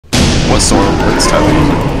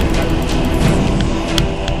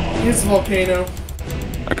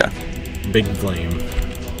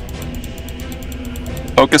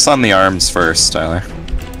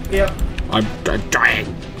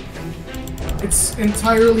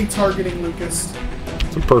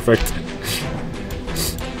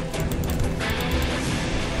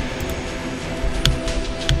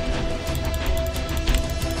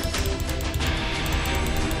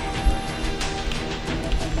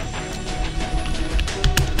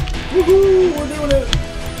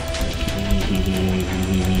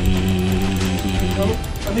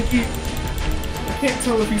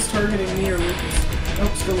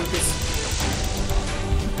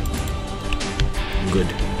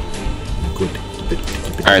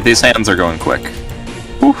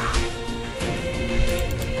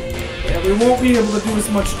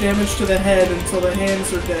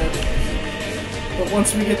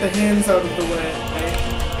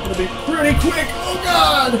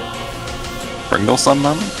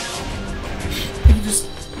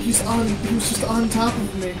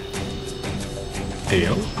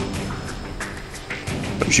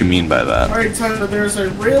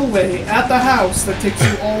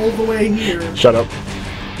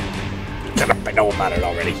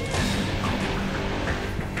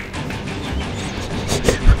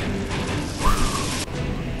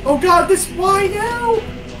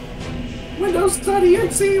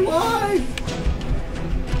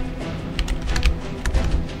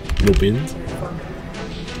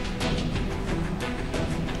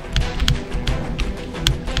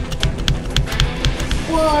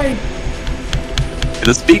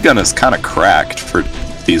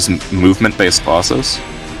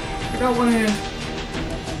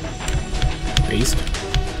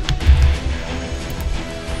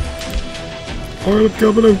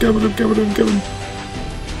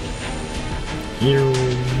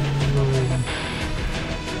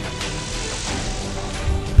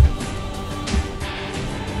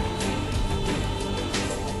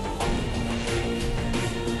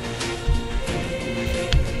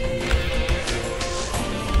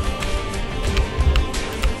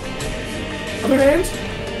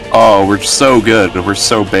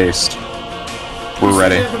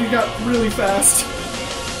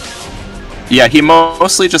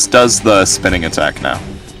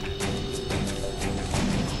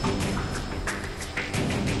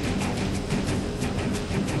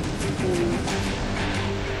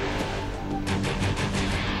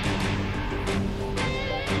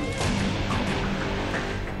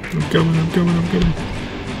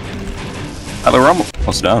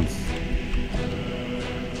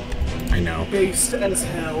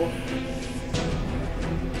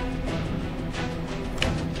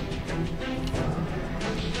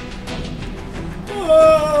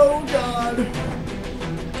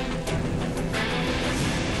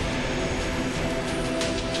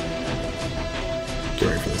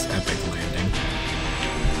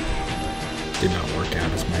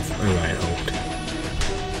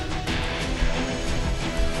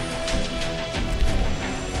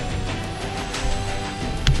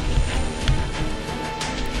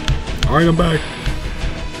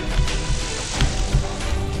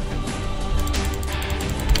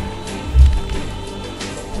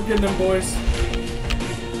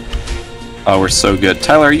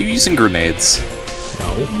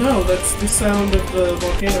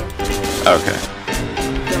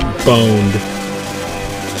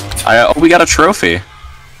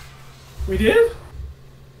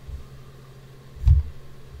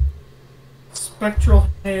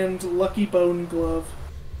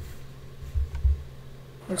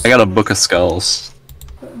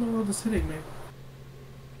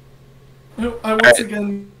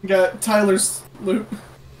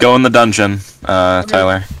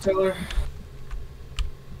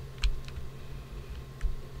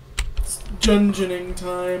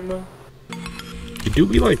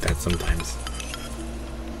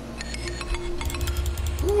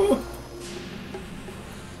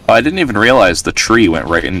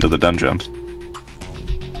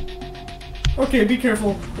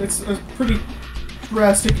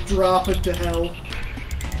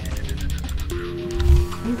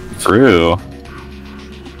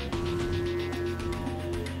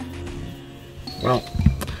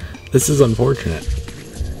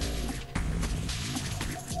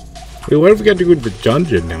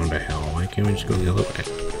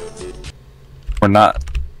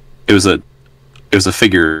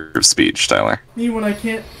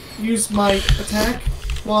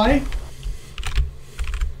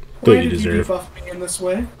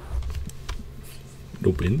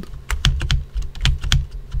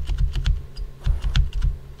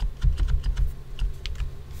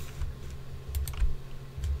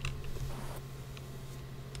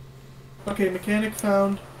Okay, mechanic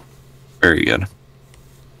found. Very good.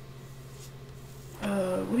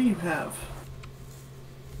 What do you have?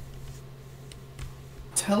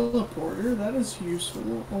 Teleporter, that is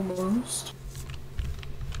useful, almost.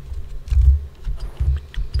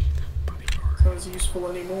 It's not as useful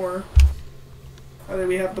anymore. Then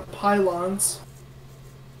we have the pylons.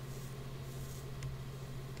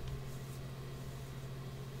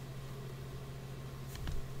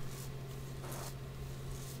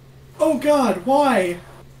 Oh god, why?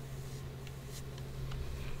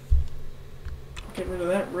 Get rid of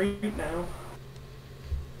that right now.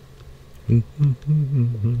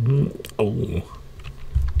 Oh.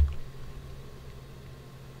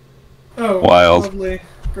 Oh, wild. Lovely.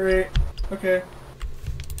 Great. Okay.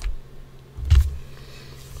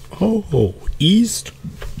 Oh, east?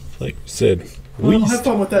 Like I said, Well, west. have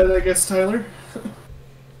fun with that, I guess, Tyler. I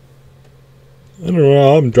don't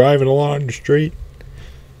know, I'm driving along the street.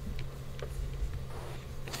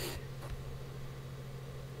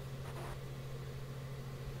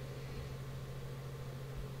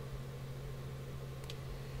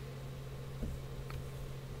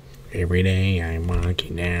 Every day I'm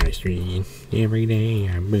walking down the street. Every day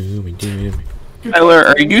I'm moving to. Tyler,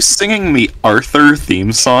 are you singing the Arthur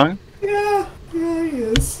theme song? Yeah, he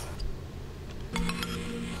is.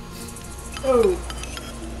 Oh.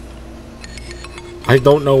 I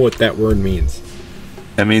don't know what that word means.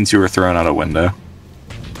 That means you were thrown out a window.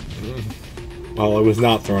 Well, I was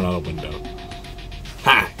not thrown out a window.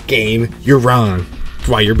 Ha! Game, you're wrong. That's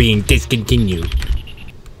why you're being discontinued.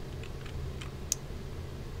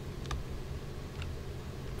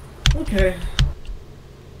 Okay.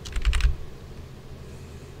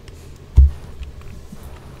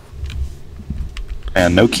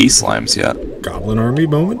 And no key slimes yet. Goblin army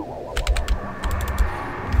moment?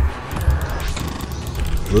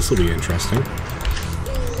 This will be interesting.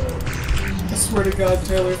 I swear to God,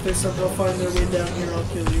 Taylor, if they somehow find their way down here, I'll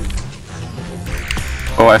kill you.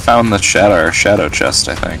 Oh, I found the shadow chest,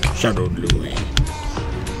 I think. Shadow Louis.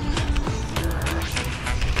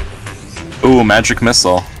 Ooh, magic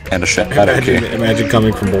missile. And a shadow key. Imagine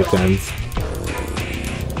coming from both ends.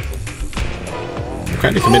 I'm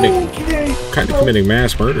kind of committing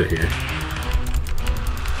mass murder here.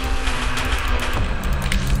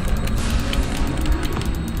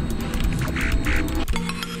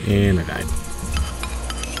 And I died.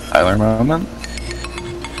 Tyler moment?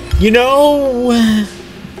 You know,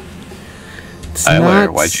 it's Tyler,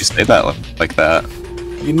 not, why'd you say that like that?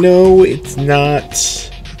 You know, it's not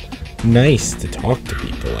nice to talk to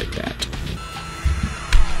people like that.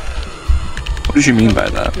 What did you mean by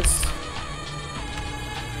that?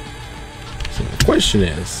 So the question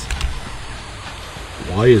is,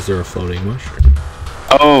 why is there a floating mushroom?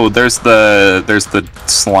 Oh, there's the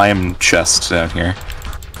slime chest down here.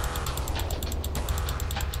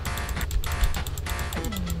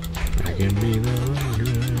 I can be the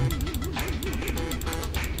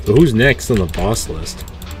So who's next on the boss list?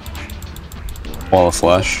 Wall of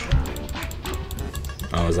Flesh.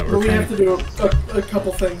 Oh, is that But what we we're have to do a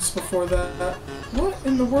couple things before that. What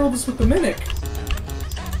in the world is with the Mimic?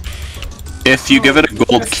 If you give it a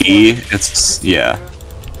gold key, it's yeah.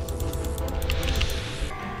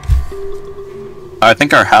 I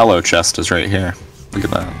think our Hallow chest is right here. Look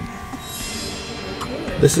at that.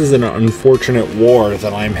 This is an unfortunate war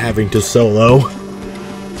that I'm having to solo.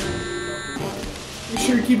 Be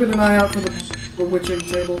sure you're keeping an eye out for the witching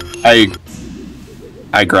table. I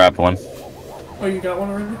grabbed one. Oh, you got one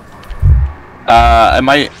already? I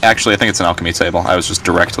might actually. I think it's an alchemy table. I was just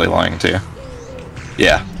directly lying to you.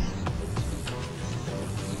 Yeah.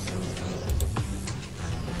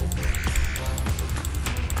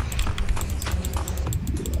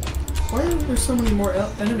 Why are there so many more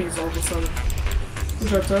enemies all of a sudden? Good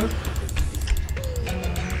job, Tyler.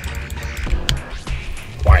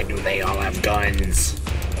 Why do they all have guns?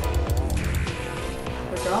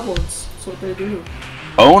 They're goblins. That's what they do.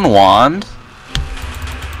 Own wand.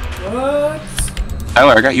 What?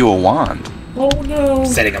 Tyler, I got you a wand. Oh no!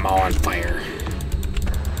 Setting them all on fire.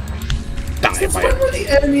 Die Since when were the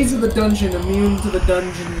enemies of the dungeon immune to the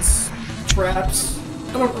dungeon's traps?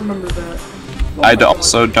 I don't remember that. Oh I my God.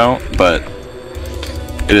 also don't, but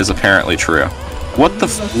it is apparently true. What the?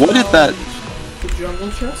 What did that? The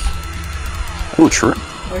jungle chest? Oh, true. I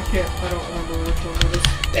don't remember which one it is.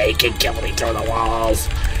 They can kill me through the walls.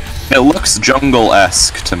 It looks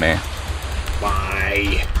jungle-esque to me.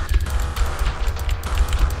 Why?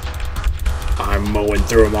 I'm mowing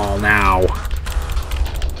through them all now.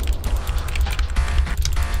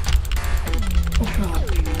 Oh God.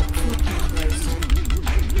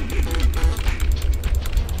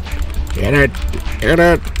 Get it! Get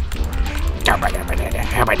it!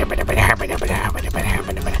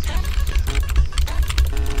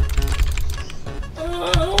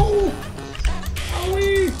 Oh!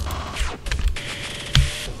 Owie!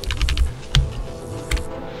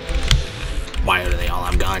 Why do they all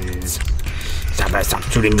have guns? Stop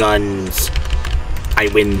shooting guns. I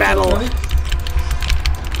win battle.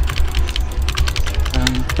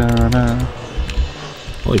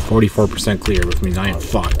 Only 44% clear, which means I am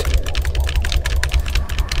fucked.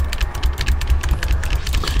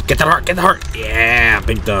 Get the heart, get the heart. Yeah,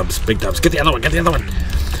 big dubs, big dubs. Get the other one, get the other one.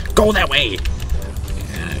 Go that way.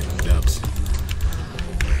 Yeah, big dubs.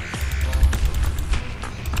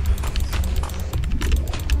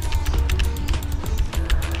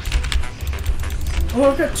 Oh,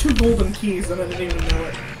 I've got 2 golden keys and I didn't even know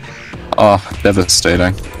it. Oh,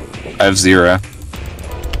 devastating. I have 0.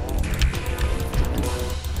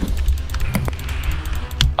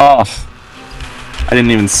 Oh, I didn't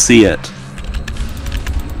even see it.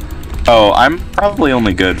 Oh, I'm probably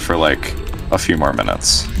only good for like a few more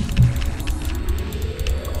minutes.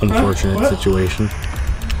 Unfortunate situation.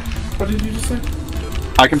 What did you just say?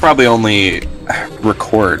 I can probably only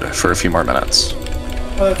record for a few more minutes.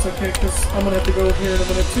 Oh, that's okay, because I'm gonna have to go here in a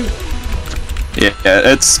minute too. Yeah,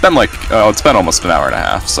 it's been like, it's been almost an hour and a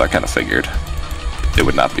half, so I kind of figured it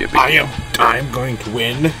would not be a big deal. I'm going to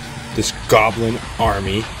win this goblin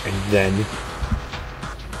army, and then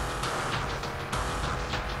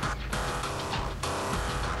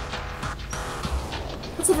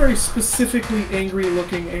That's a very specifically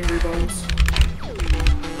angry-looking Angry Bones.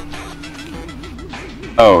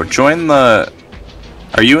 Oh, join the...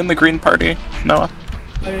 Are you in the green party, Noah?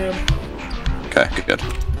 I am. Okay, good.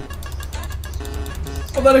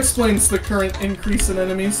 Well, that explains the current increase in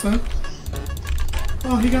enemies, then.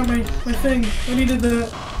 Oh, he got my thing. I needed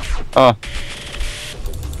that. Oh.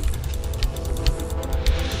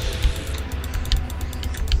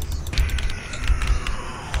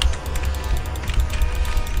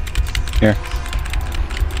 Here.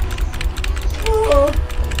 Oh.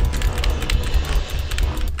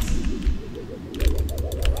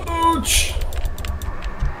 Ouch.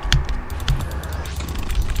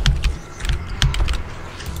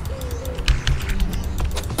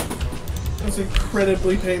 That's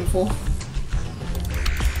incredibly painful.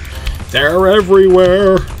 they're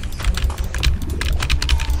everywhere.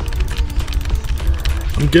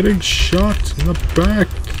 I'm getting shot in the back.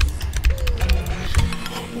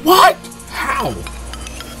 What? How?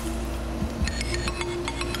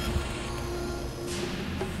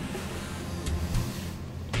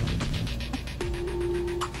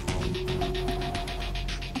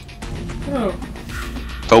 Oh.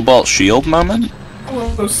 Cobalt shield moment?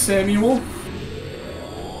 Hello, Samuel.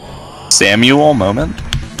 Samuel moment?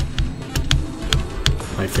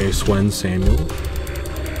 My face when Samuel.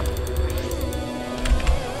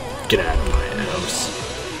 Get out of my house.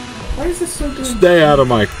 Why is this so good? Stay out of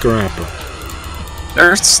my grandpa.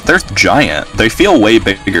 They're giant. They feel way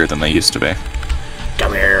bigger than they used to be.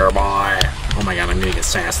 Come here, boy. Oh my god, I'm getting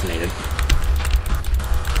assassinated.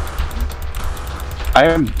 I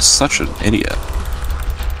am such an idiot.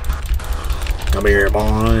 Come here,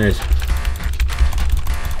 boys.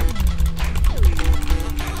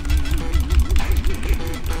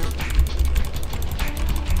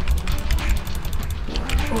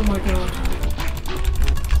 Oh my god.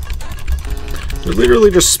 They're literally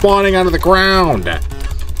just spawning out of the ground.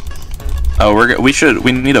 Oh,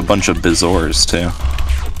 we need a bunch of Bizors too.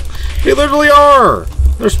 They literally are.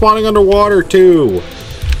 They're spawning underwater too.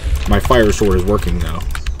 My fire sword is working though.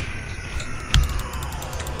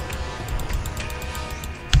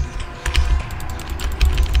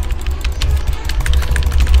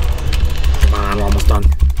 Come on, we're almost done.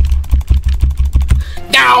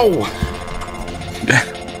 No!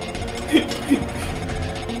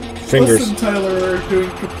 Fingers. Us and Tyler are doing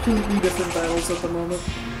completely different battles at the moment.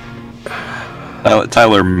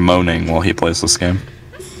 Tyler moaning while he plays this game.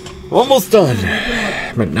 Almost done.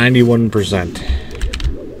 I'm at 91%.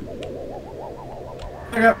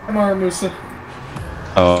 I got Maramusa.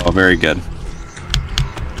 Oh, very good.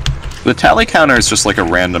 The tally counter is just like a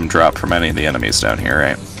random drop from any of the enemies down here,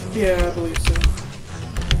 right? Yeah, I believe so.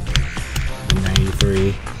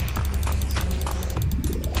 93.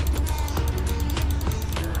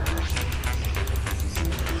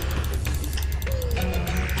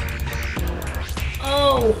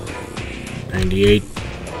 Oh! 98.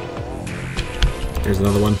 Here's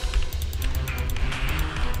another one.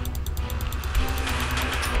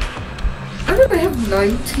 How did I have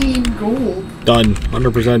 19 gold? Done.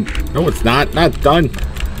 100%. No, it's not. Not done.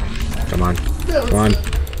 Come on. No, Come on.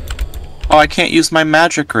 Oh, I can't use my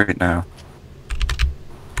magic right now.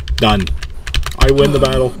 Done. I win the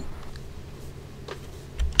battle.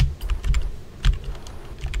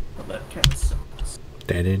 Well, that kind of sucks.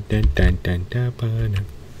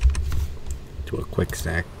 Do a quick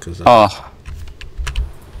stack, cause Oh.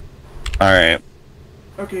 Alright.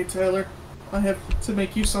 Okay, Tyler. I have to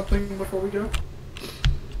make you something before we go.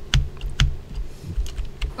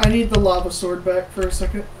 I need the lava sword back for a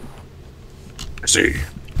second. I see.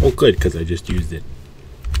 oh, good, because I just used it.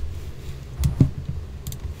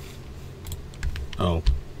 Oh,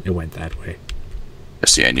 it went that way.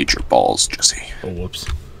 Jesse, I need your balls, Jesse. Oh, whoops.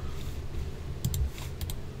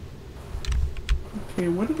 Okay,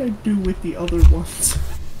 what did I do with the other ones?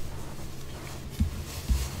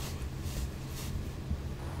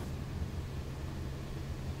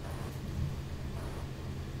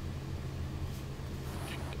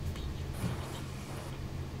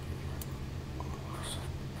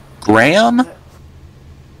 Graham?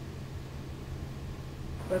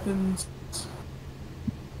 Weapons. Is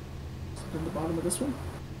it in the bottom of this one?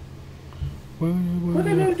 What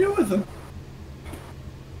did I do with them?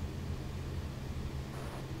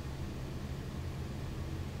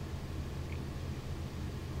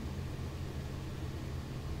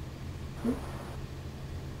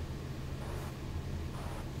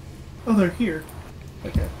 Oh, they're here.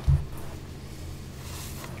 Okay.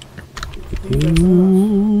 No.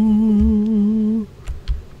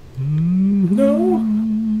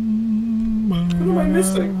 What am I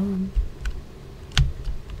missing?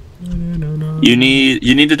 You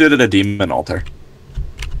need to do it at a demon altar.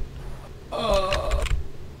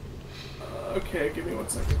 Okay, give me 1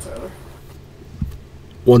 second, Tyler.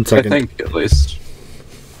 1 second. I think, at least.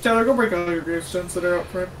 Tyler, go break all your gravestones that are out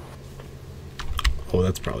front. Oh,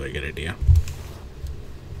 that's probably a good idea.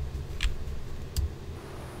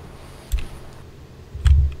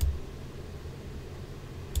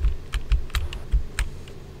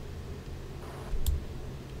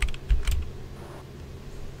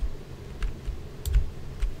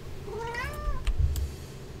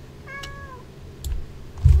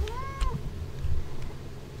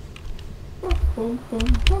 Boom, boom,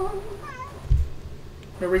 boom.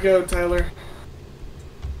 Here we go, Tyler.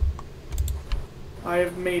 I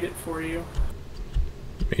have made it for you.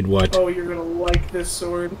 Made what? Oh, you're gonna like this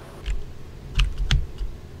sword.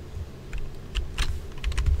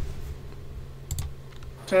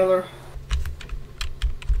 Tyler.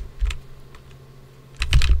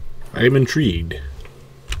 I am intrigued.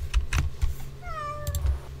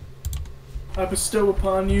 I bestow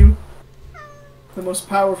upon you the most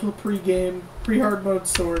powerful pre-hard mode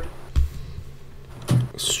sword.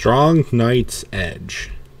 Strong Knight's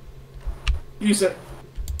Edge. Use it.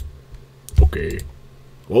 Okay.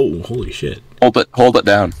 Whoa, holy shit. Hold it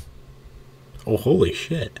down. Oh, holy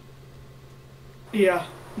shit. Yeah,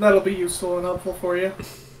 that'll be useful and helpful for you.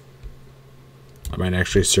 I might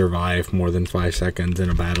actually survive more than 5 seconds in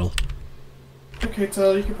a battle. Okay,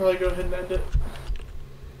 Tyler, you can probably go ahead and end it.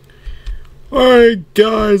 Alright,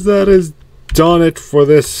 guys, that is done it for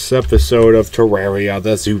this episode of Terraria,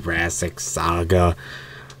 the Jurassic Saga.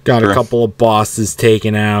 Got a couple of bosses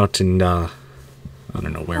taken out, and I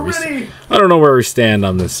don't know where I don't know where we stand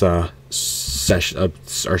on this session,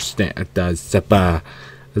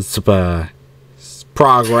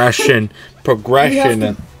 progression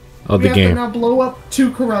of the game. We have to now blow up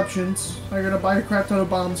 2 corruptions. I'm gonna buy a crap ton of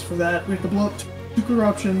bombs for that. We have to blow up 2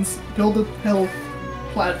 corruptions, build a health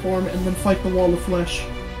platform, and then fight the wall of flesh.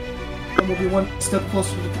 And we'll be 1 step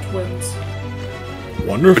closer to the twins.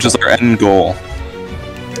 Wonderful. Which is our end goal.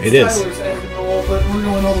 It is. Tyler's end goal, but we're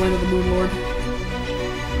going all the way to the Moon Lord.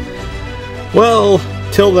 Well,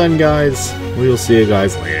 till then, guys, we will see you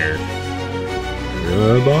guys later.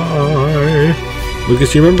 Goodbye.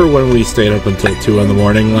 Lucas, you remember when we stayed up until 2 in the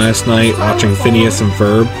morning last night watching Phineas and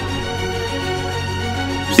Ferb?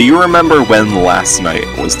 Do you remember when last night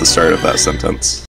was the start of that sentence?